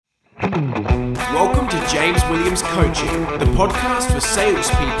Welcome to James Williams Coaching, the podcast for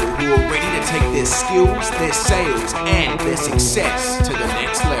salespeople who are ready to take their skills, their sales, and their success to the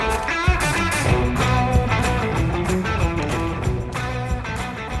next level.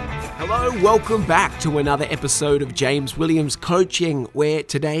 Hello, welcome back to another episode of James Williams Coaching, where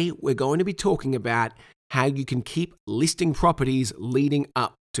today we're going to be talking about how you can keep listing properties leading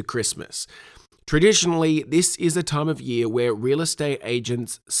up to Christmas. Traditionally, this is a time of year where real estate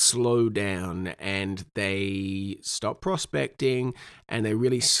agents slow down and they stop prospecting and they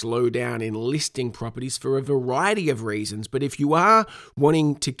really slow down in listing properties for a variety of reasons. But if you are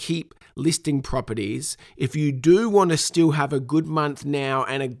wanting to keep listing properties, if you do want to still have a good month now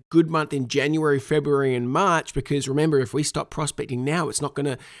and a good month in January, February, and March, because remember, if we stop prospecting now, it's not going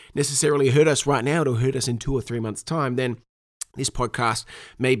to necessarily hurt us right now, it'll hurt us in 2 or 3 months' time, then this podcast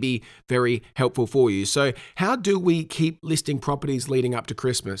may be very helpful for you. So how do we keep listing properties leading up to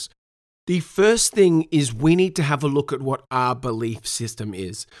Christmas? The first thing is we need to have a look at what our belief system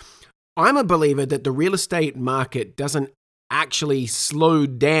is. I'm a believer that the real estate market doesn't actually slow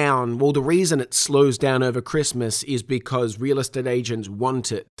down. Well, the reason it slows down over Christmas is because real estate agents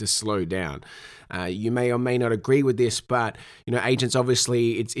want it to slow down. You may or may not agree with this, but agents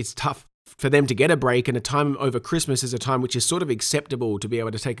obviously it's tough for them to get a break, and a time over Christmas is a time which is sort of acceptable to be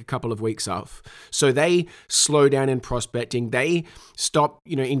able to take a couple of weeks off. So they slow down in prospecting. They stop,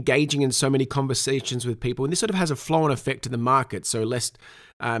 engaging in so many conversations with people, and this sort of has a flow-on effect to the market. So less,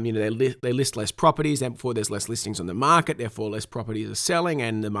 they list less properties, and therefore there's less listings on the market. Therefore, less properties are selling,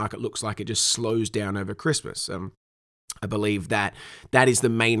 and the market looks like it just slows down over Christmas. I believe that is the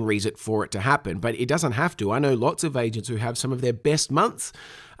main reason for it to happen, but it doesn't have to. I know lots of agents who have some of their best months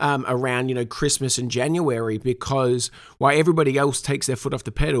around, Christmas and January, because while everybody else takes their foot off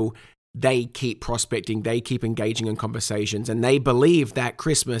the pedal, they keep prospecting, they keep engaging in conversations, and they believe that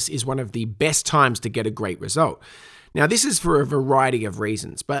Christmas is one of the best times to get a great result. Now, this is for a variety of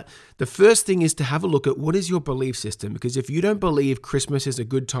reasons, but the first thing is to have a look at what is your belief system, because if you don't believe Christmas is a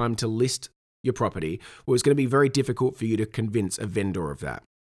good time to list your property, well, it's going to be very difficult for you to convince a vendor of that.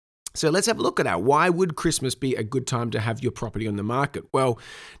 So let's have a look at that. Why would Christmas be a good time to have your property on the market? Well,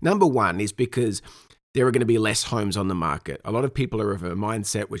 number one is because there are going to be less homes on the market. A lot of people are of a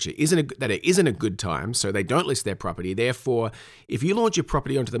mindset that it isn't a good time, so they don't list their property. Therefore, if you launch your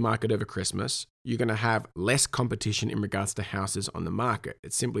property onto the market over Christmas, you're going to have less competition in regards to houses on the market.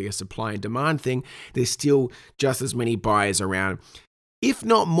 It's simply a supply and demand thing. There's still just as many buyers around, if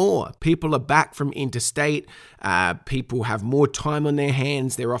not more. People are back from interstate. People have more time on their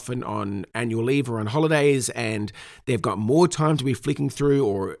hands. They're often on annual leave or on holidays, and they've got more time to be flicking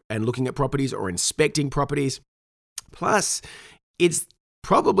through and looking at properties or inspecting properties. Plus, it's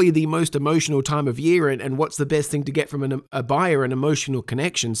probably the most emotional time of year, and what's the best thing to get from a buyer? An emotional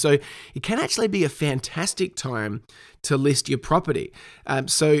connection. So it can actually be a fantastic time to list your property.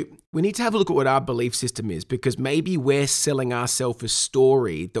 So we need to have a look at what our belief system is, because maybe we're selling ourselves a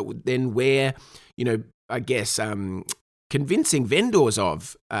story that then we're, convincing vendors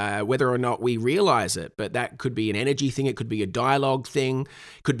of, whether or not we realize it. But that could be an energy thing. It could be a dialogue thing.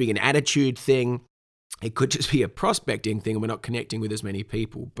 It could be an attitude thing. It could just be a prospecting thing and we're not connecting with as many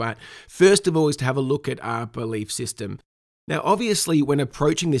people. But first of all is to have a look at our belief system. Now, obviously, when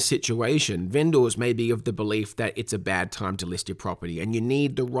approaching this situation, vendors may be of the belief that it's a bad time to list your property and you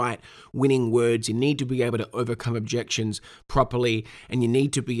need the right winning words. You need to be able to overcome objections properly, and you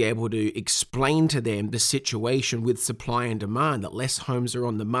need to be able to explain to them the situation with supply and demand, that less homes are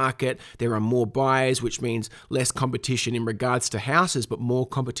on the market, there are more buyers, which means less competition in regards to houses, but more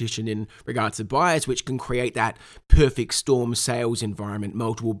competition in regards to buyers, which can create that perfect storm sales environment,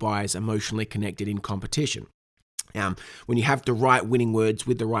 multiple buyers emotionally connected in competition. When you have the right winning words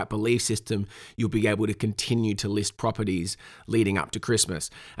with the right belief system, you'll be able to continue to list properties leading up to Christmas.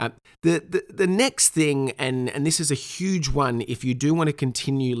 The next thing, and this is a huge one if you do want to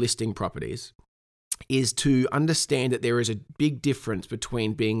continue listing properties, is to understand that there is a big difference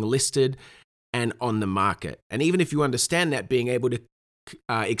between being listed and on the market. And even if you understand that, being able to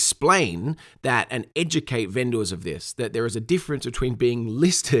explain that and educate vendors of this, that there is a difference between being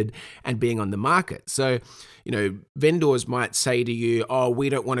listed and being on the market. So, vendors might say to you, oh, we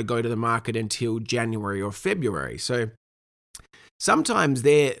don't want to go to the market until January or February. So sometimes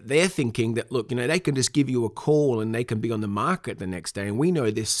they're thinking that, look, they can just give you a call and they can be on the market the next day. And we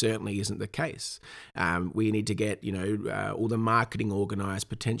know this certainly isn't the case. We need to get, all the marketing organized,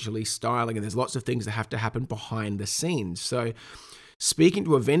 potentially styling, and there's lots of things that have to happen behind the scenes. So speaking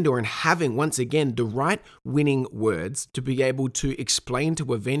to a vendor and having, once again, the right winning words to be able to explain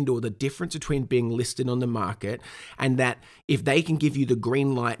to a vendor the difference between being listed on the market, and that if they can give you the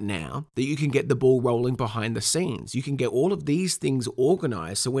green light now, that you can get the ball rolling behind the scenes. You can get all of these things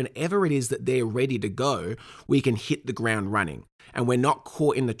organized so whenever it is that they're ready to go, we can hit the ground running. And we're not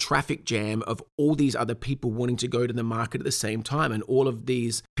caught in the traffic jam of all these other people wanting to go to the market at the same time, and all of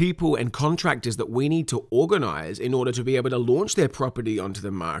these people and contractors that we need to organize in order to be able to launch their property onto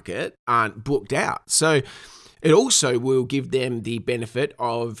the market aren't booked out. So it also will give them the benefit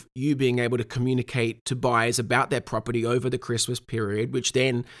of you being able to communicate to buyers about their property over the Christmas period, which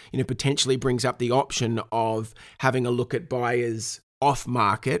then, potentially brings up the option of having a look at buyers off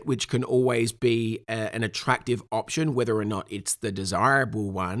market, which can always be an attractive option, whether or not it's the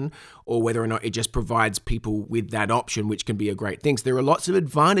desirable one or whether or not it just provides people with that option, which can be a great thing. So there are lots of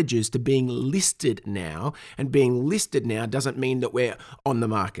advantages to being listed now, and being listed now doesn't mean that we're on the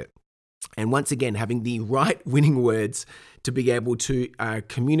market. And once again, having the right winning words to be able to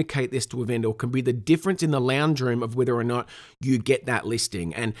communicate this to a vendor can be the difference in the lounge room of whether or not you get that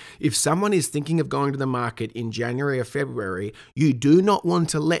listing. And if someone is thinking of going to the market in January or February, you do not want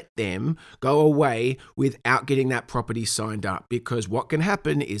to let them go away without getting that property signed up, because what can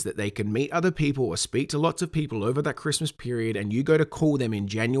happen is that they can meet other people or speak to lots of people over that Christmas period, and you go to call them in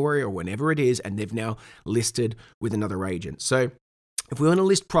January or whenever it is, and they've now listed with another agent. So if we want to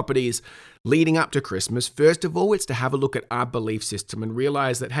list properties leading up to Christmas, first of all, it's to have a look at our belief system and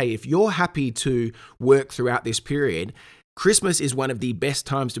realize that, hey, if you're happy to work throughout this period, Christmas is one of the best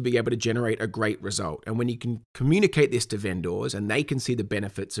times to be able to generate a great result. And when you can communicate this to vendors and they can see the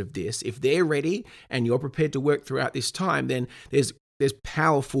benefits of this, if they're ready and you're prepared to work throughout this time, then there's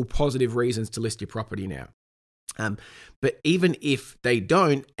powerful, positive reasons to list your property now. But even if they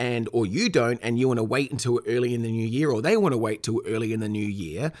don't, or you don't, and you want to wait until early in the new year, or they want to wait till early in the new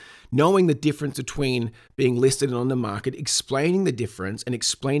year, knowing the difference between being listed and on the market, explaining the difference and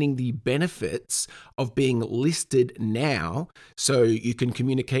explaining the benefits of being listed now, so you can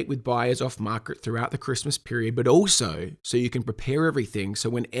communicate with buyers off market throughout the Christmas period, but also so you can prepare everything. So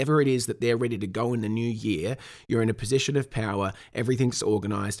whenever it is that they're ready to go in the new year, you're in a position of power, everything's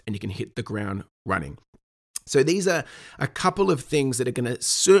organized, and you can hit the ground running. So these are a couple of things that are going to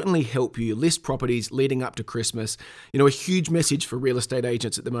certainly help you list properties leading up to Christmas. A huge message for real estate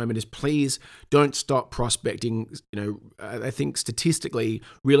agents at the moment is please don't stop prospecting. I think statistically,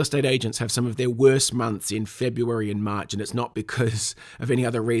 real estate agents have some of their worst months in February and March, and it's not because of any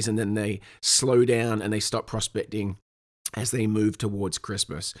other reason than they slow down and they stop prospecting as they move towards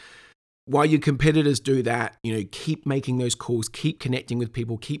Christmas. While your competitors do that, keep making those calls, keep connecting with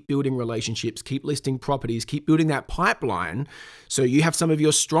people, keep building relationships, keep listing properties, keep building that pipeline so you have some of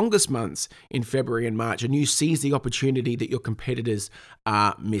your strongest months in February and March, and you seize the opportunity that your competitors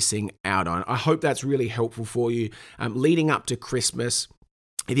are missing out on. I hope that's really helpful for you leading up to Christmas.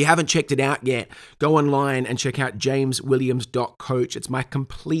 If you haven't checked it out yet, go online and check out jameswilliams.coach. It's my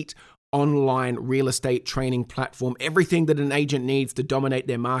complete online real estate training platform, everything that an agent needs to dominate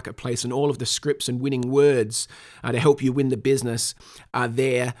their marketplace, and all of the scripts and winning words to help you win the business are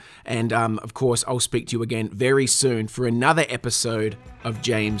there. And of course, I'll speak to you again very soon for another episode of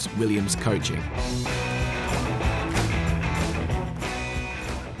James Williams Coaching.